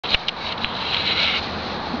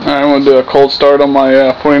I'm going to do a cold start on my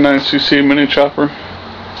 49cc mini chopper.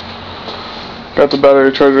 Got the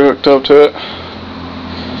battery charger hooked up to it.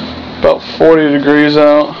 About 40 degrees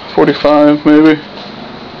out, 45 maybe.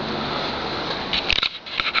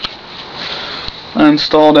 I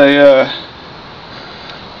installed a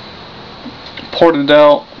ported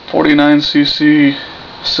out 49cc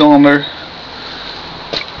cylinder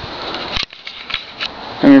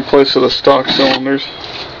in replace of the stock cylinders.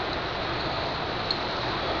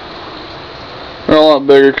 They're a lot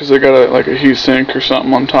bigger because they got like a heat sink or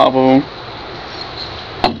something on top of them.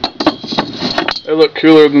 They look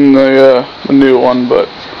cooler than the new one, but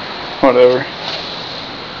whatever.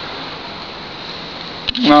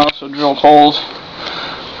 And I also drilled holes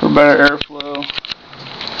for better airflow.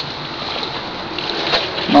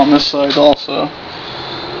 And on this side also.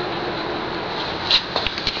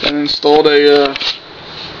 And installed a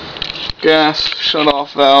gas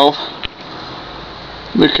shutoff valve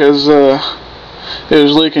because it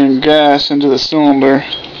was leaking gas into the cylinder.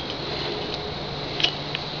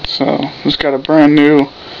 So it's got a brand new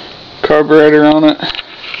carburetor on it.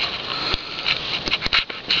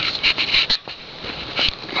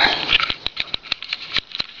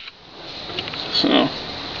 So,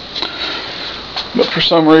 but for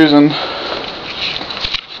some reason,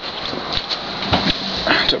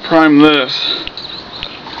 to prime this,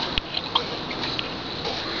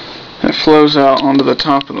 it flows out onto the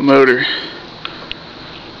top of the motor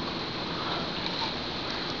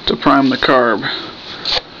to prime the carb.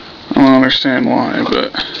 I don't understand why,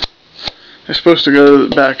 but it's supposed to go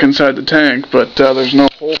back inside the tank, but there's no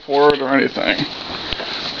hole for it or anything.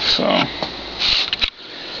 So,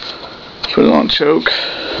 put it on choke.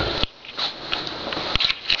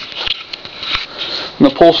 And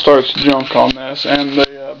the pull start's junk on this, and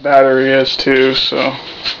the battery is too, so I'm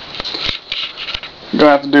gonna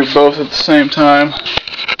have to do both at the same time.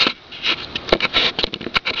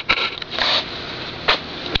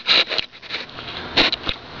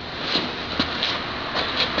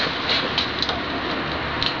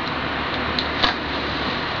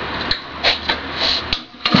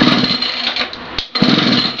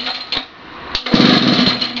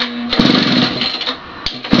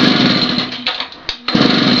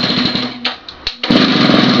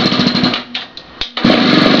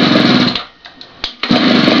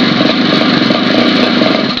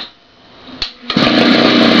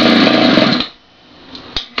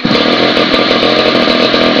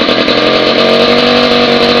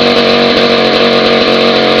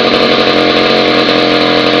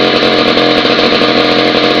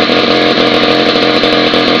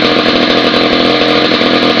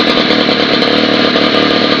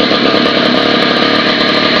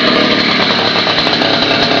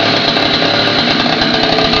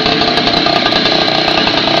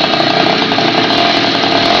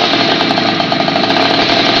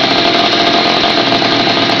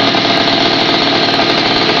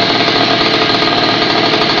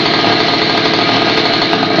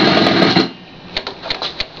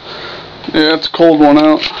 Yeah, it's a cold one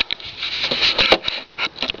out.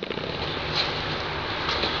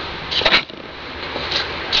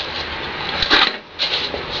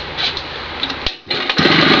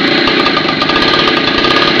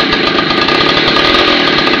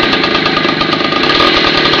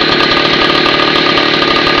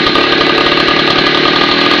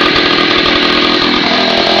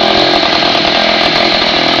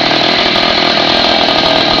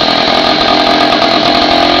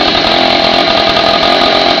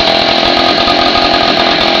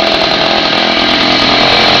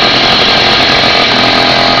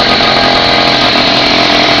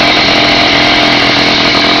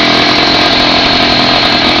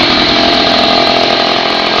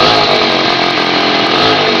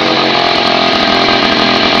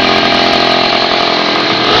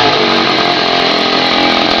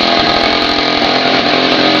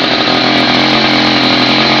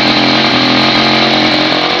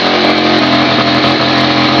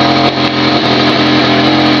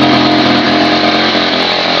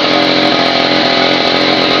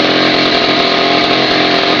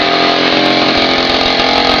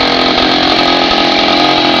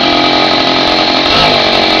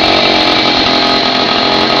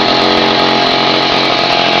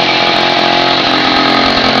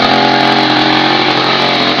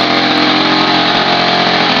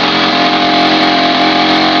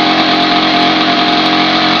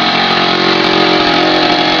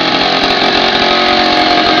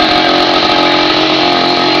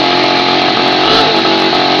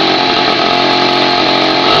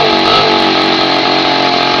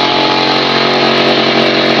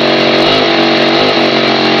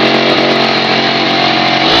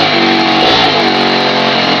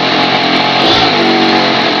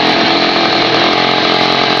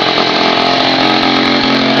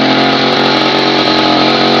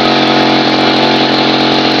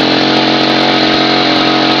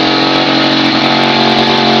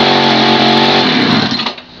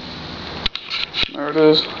 it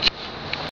is.